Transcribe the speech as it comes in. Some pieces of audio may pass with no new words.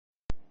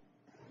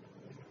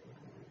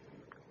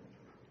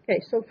Okay,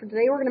 so for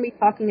today we're going to be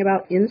talking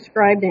about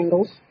inscribed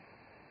angles.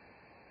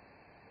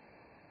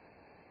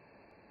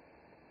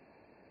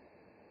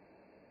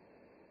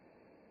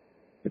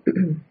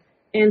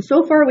 And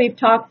so far we've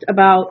talked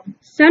about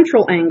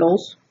central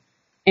angles,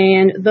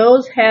 and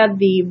those have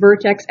the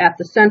vertex at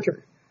the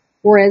center.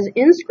 Whereas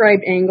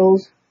inscribed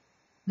angles,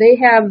 they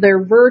have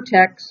their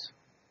vertex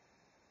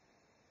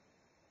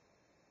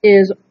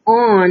is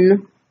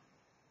on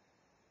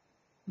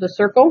the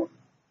circle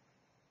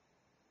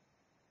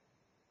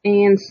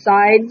and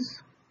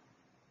sides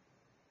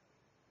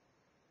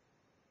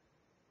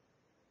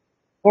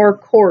or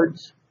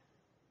chords.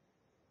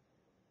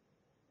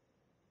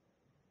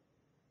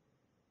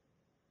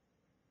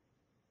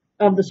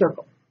 Of the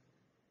circle.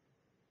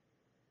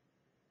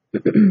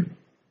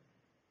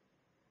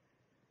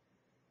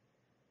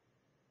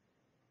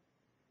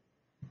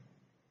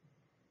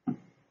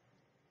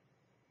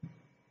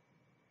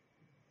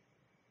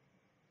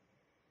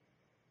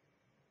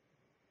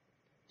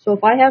 So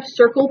if I have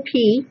circle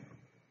P,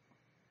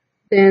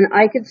 then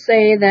I could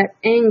say that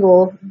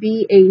angle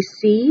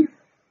BAC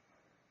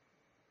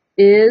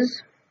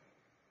is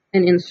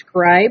an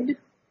inscribed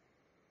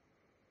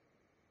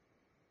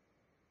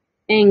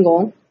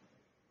angle,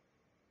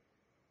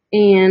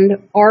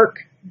 and arc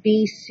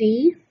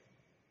BC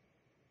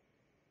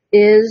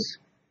is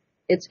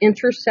its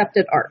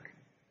intercepted arc.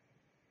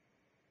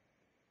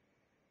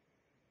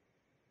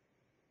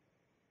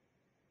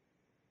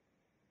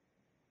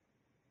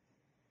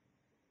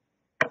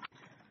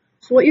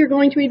 So what you're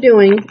going to be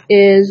doing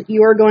is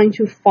you are going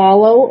to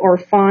follow or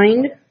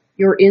find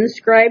your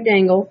inscribed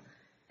angle,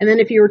 and then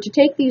if you were to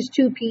take these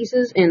two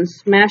pieces and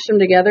smash them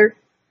together,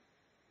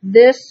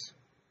 this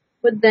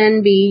would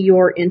then be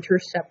your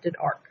intercepted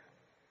arc.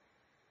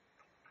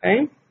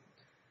 Okay.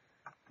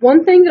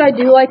 One thing that I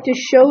do like to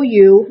show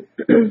you,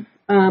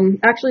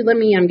 actually,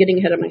 I'm getting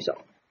ahead of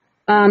myself.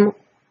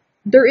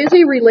 There is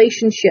a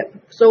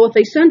relationship. So with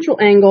a central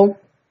angle,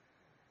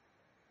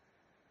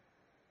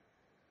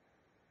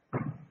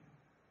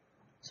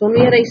 so when we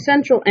had a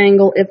central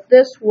angle, if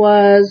this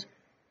was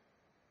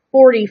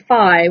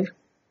 45,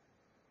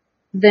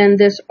 then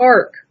this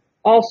arc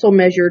also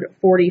measured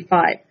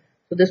 45.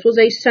 So this was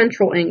a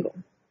central angle.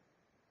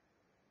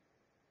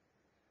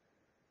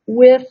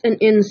 With an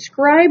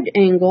inscribed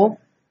angle,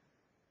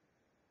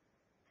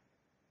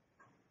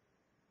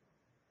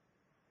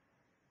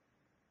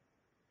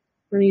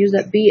 we're going to use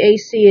that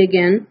BAC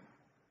again.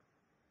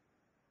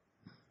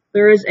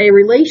 There is a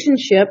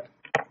relationship,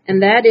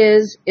 and that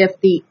is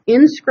if the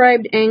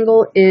inscribed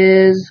angle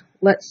is,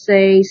 let's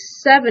say,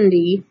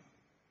 70,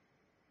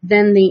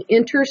 then the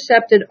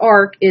intercepted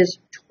arc is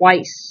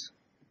twice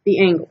the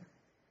angle.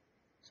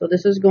 So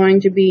this is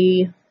going to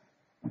be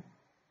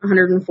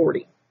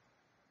 140.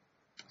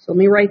 So let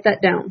me write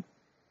that down.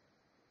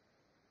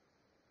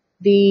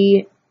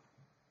 The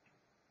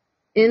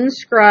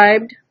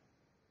inscribed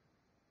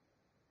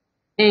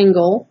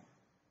angle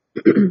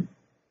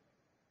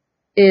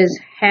is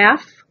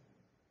half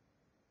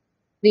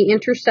the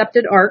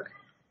intercepted arc.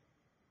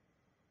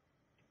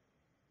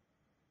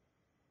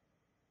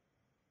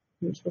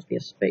 There's supposed to be a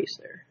space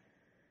there.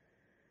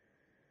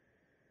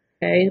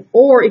 Okay,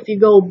 or if you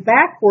go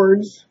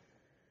backwards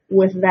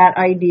with that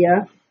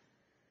idea,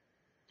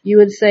 you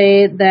would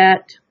say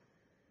that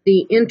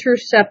the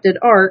intercepted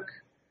arc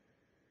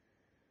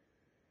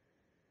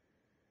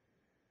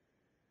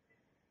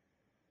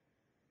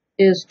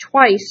is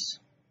twice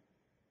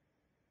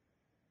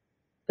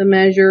the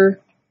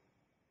measure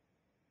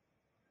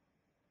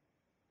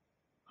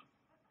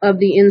of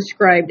the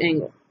inscribed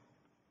angle.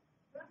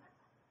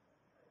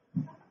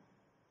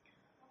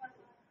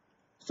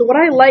 So what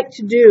I like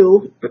to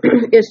do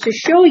is to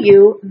show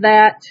you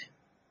that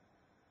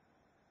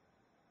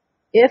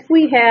if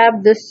we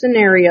have this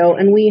scenario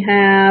and we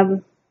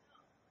have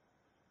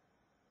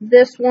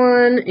this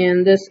one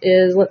and this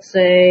is, let's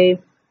say,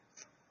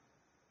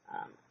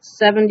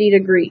 70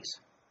 degrees.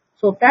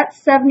 So if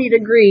that's 70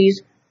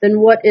 degrees, then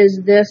what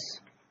is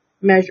this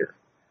measure?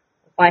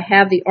 If I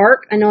have the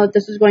arc, I know that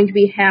this is going to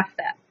be half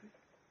that.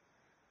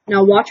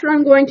 Now watch what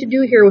I'm going to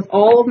do here with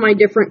all of my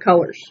different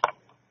colors.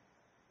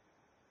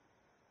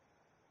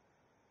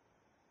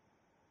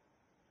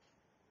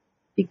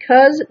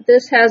 Because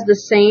this has the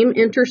same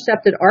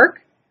intercepted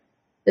arc,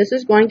 this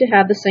is going to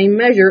have the same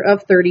measure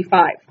of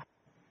 35.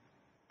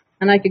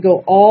 And I could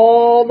go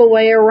all the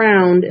way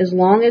around as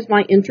long as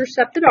my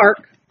intercepted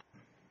arc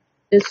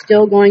is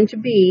still going to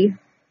be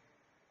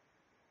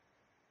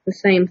the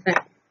same thing.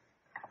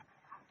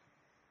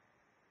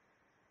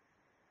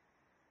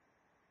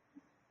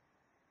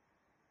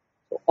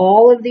 So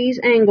all of these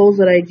angles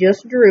that I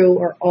just drew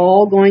are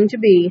all going to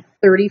be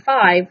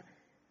 35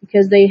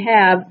 because they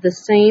have the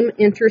same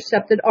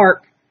intercepted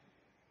arc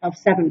of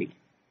 70.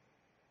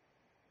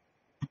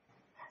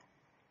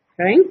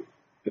 Okay?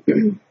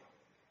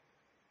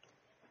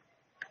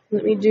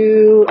 Let me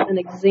do an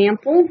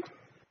example.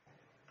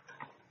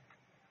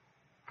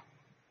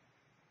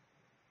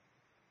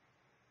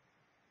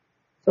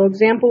 So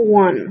example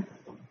 1.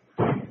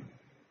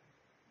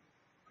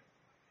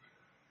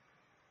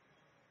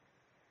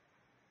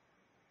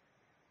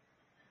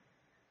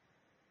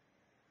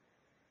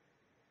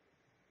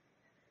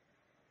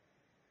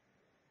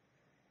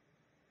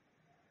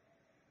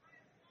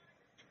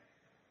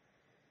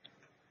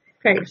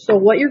 Okay, so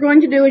what you're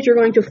going to do is you're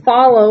going to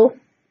follow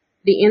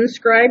the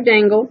inscribed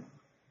angle,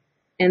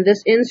 and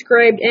this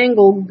inscribed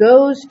angle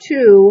goes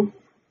to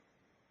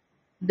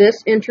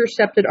this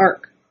intercepted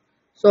arc.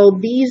 So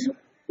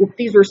if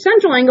these were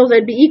central angles,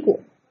 they'd be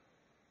equal.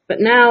 But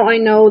now I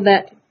know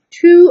that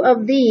 2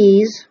 of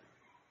these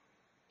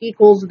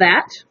equals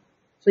that.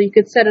 So you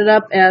could set it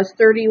up as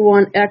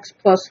 31x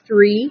plus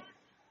 3.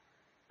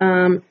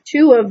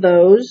 2 of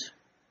those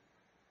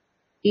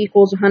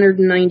equals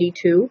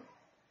 192.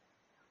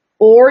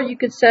 Or you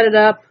could set it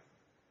up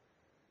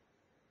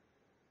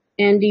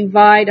and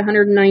divide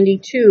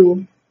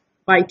 192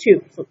 by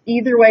 2. So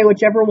either way,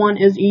 whichever one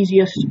is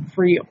easiest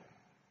for you.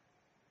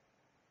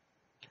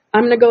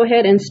 I'm going to go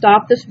ahead and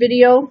stop this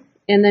video,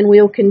 and then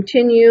we'll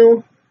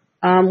continue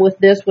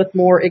with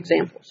more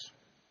examples.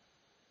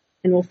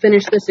 And we'll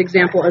finish this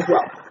example as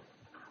well.